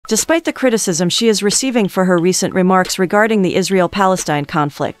Despite the criticism she is receiving for her recent remarks regarding the Israel-Palestine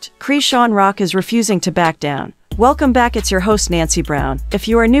conflict, Chrisean Rock is refusing to back down. Welcome back, it's your host Nancy Brown. If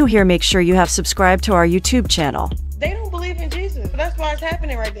you are new here, make sure you have subscribed to our YouTube channel. They don't believe in Jesus, but that's why it's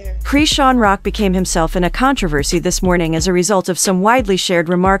happening right there. Chrisean Rock became himself in a controversy this morning as a result of some widely shared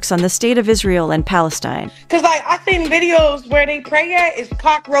remarks on the state of Israel and Palestine. Cause I seen videos where they pray at is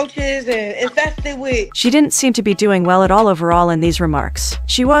cockroaches and infested with. She didn't seem to be doing well at all overall in these remarks.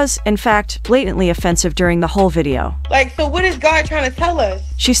 She was, in fact, blatantly offensive during the whole video. Like, so what is God trying to tell us?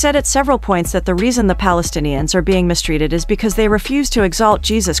 She said at several points that the reason the Palestinians are being mistreated is because they refuse to exalt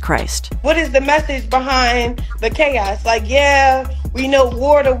Jesus Christ. What is the message behind the chaos? Like, yeah, we know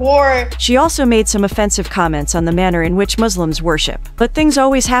war to war. She also made some offensive comments on the manner in which Muslims worship. But things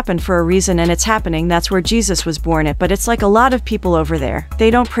always happen for a reason, and it's happening. That's where Jesus was born at. But it's like a lot of people over there. They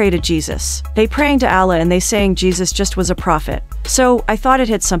don't pray to Jesus. They praying to Allah and they saying Jesus just was a prophet. So, I thought it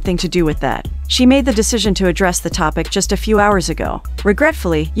had something to do with that. She made the decision to address the topic just a few hours ago.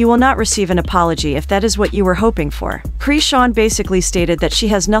 Regretfully, you will not receive an apology if that is what you were hoping for. Chrisean basically stated that she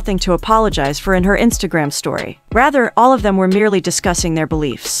has nothing to apologize for in her Instagram story. Rather, all of them were merely discussing their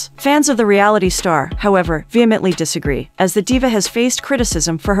beliefs. Fans of the reality star, however, vehemently disagree, as the diva has faced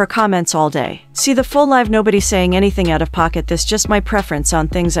criticism for her comments all day. See the full live. Nobody saying anything out of pocket. This just my preference on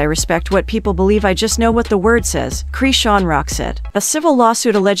things. I respect what people believe. I just know what the word says, Chrisean Rock said. A civil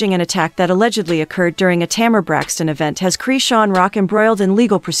lawsuit alleging an attack that allegedly occurred during a Tamar Braxton event has Chrisean Rock embroiled in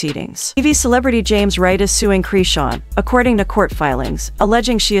legal proceedings. TV celebrity James Wright is suing Chrisean, according to court filings,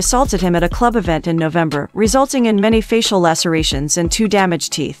 alleging she assaulted him at a club event in November, resulting in many facial lacerations and 2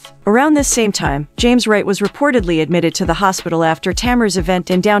 damaged teeth. Around this same time, James Wright was reportedly admitted to the hospital after Tamar's event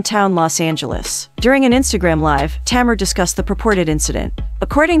in downtown Los Angeles. During an Instagram Live, Tamar discussed the purported incident.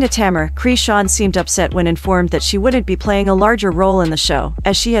 According to Tamar, Chrisean seemed upset when informed that she wouldn't be playing a larger role in the show,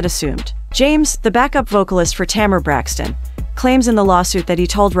 as she had assumed. James, the backup vocalist for Tamar Braxton, claims in the lawsuit that he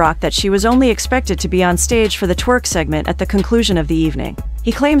told Rock that she was only expected to be on stage for the twerk segment at the conclusion of the evening.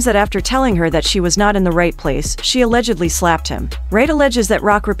 He claims that after telling her that she was not in the right place, she allegedly slapped him. Wright alleges that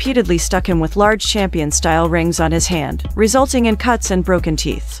Rock repeatedly stuck him with large champion-style rings on his hand, resulting in cuts and broken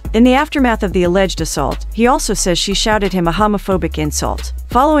teeth. In the aftermath of the alleged assault, he also says she shouted him a homophobic insult.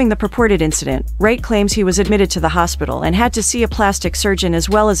 Following the purported incident, Wright claims he was admitted to the hospital and had to see a plastic surgeon as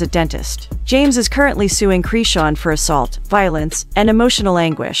well as a dentist. James is currently suing Chrisean for assault, violence, and emotional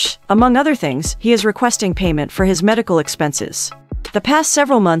anguish. Among other things, he is requesting payment for his medical expenses. The past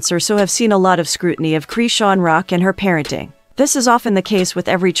several months or so have seen a lot of scrutiny of Chrisean Rock and her parenting. This is often the case with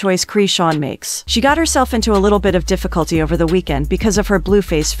every choice Chrisean makes. She got herself into a little bit of difficulty over the weekend because of her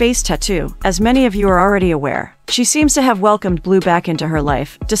blueface face tattoo, as many of you are already aware. She seems to have welcomed Blue back into her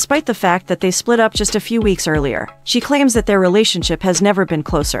life, despite the fact that they split up just a few weeks earlier. She claims that their relationship has never been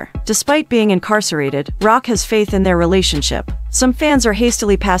closer. Despite being incarcerated, Rock has faith in their relationship. Some fans are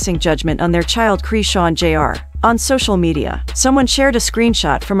hastily passing judgment on their child Chrisean Jr. On social media, someone shared a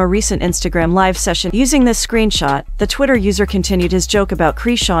screenshot from a recent Instagram live session. Using this screenshot, the Twitter user continued his joke about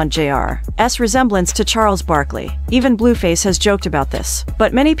Chrisean Jr.'s resemblance to Charles Barkley. Even Blueface has joked about this.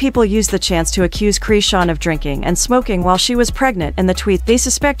 But many people used the chance to accuse Chrisean of drinking and smoking while she was pregnant. In the tweet, they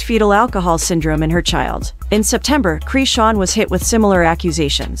suspect fetal alcohol syndrome in her child. In September, Chrisean was hit with similar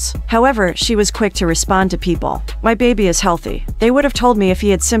accusations. However, she was quick to respond to people. "My baby is healthy. They would have told me if he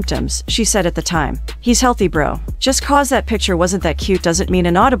had symptoms," she said at the time. "He's healthy, bro. Just cause that picture wasn't that cute doesn't mean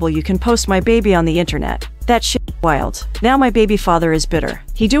inaudible. You can post my baby on the internet. That shit wild. Now my baby father is bitter.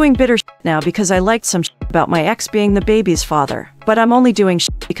 He doing bitter shit now because I liked some shit about my ex being the baby's father. But I'm only doing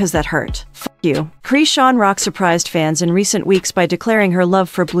shit because that hurt. Fuck you." Chrisean Rock surprised fans in recent weeks by declaring her love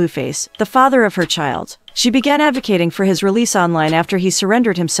for Blueface, the father of her child. She began advocating for his release online after he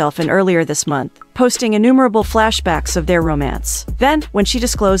surrendered himself earlier this month, posting innumerable flashbacks of their romance. Then, when she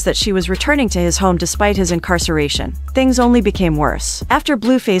disclosed that she was returning to his home despite his incarceration, things only became worse. After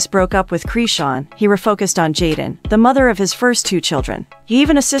Blueface broke up with Chrisean, he refocused on Jaden, the mother of his first 2 children. He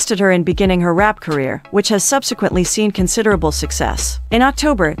even assisted her in beginning her rap career, which has subsequently seen considerable success. In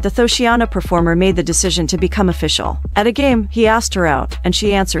October, the Thoshiana performer made the decision to become official. At a game, he asked her out, and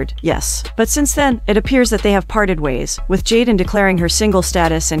she answered, yes. But since then, it appears that they have parted ways, with Jaden declaring her single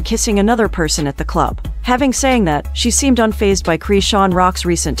status and kissing another person at the club. Having saying that, she seemed unfazed by Chrisean Rock's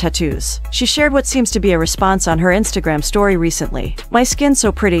recent tattoos. She shared what seems to be a response on her Instagram story recently. "My skin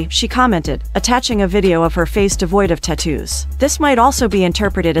so pretty," she commented, attaching a video of her face devoid of tattoos. This might also be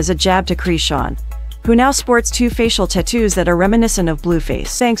interpreted as a jab to Chrisean, who now sports 2 facial tattoos that are reminiscent of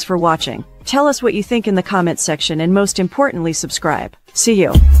Blueface. Thanks for watching. Tell us what you think in the comment section and most importantly subscribe. See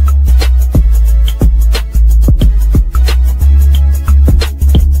you.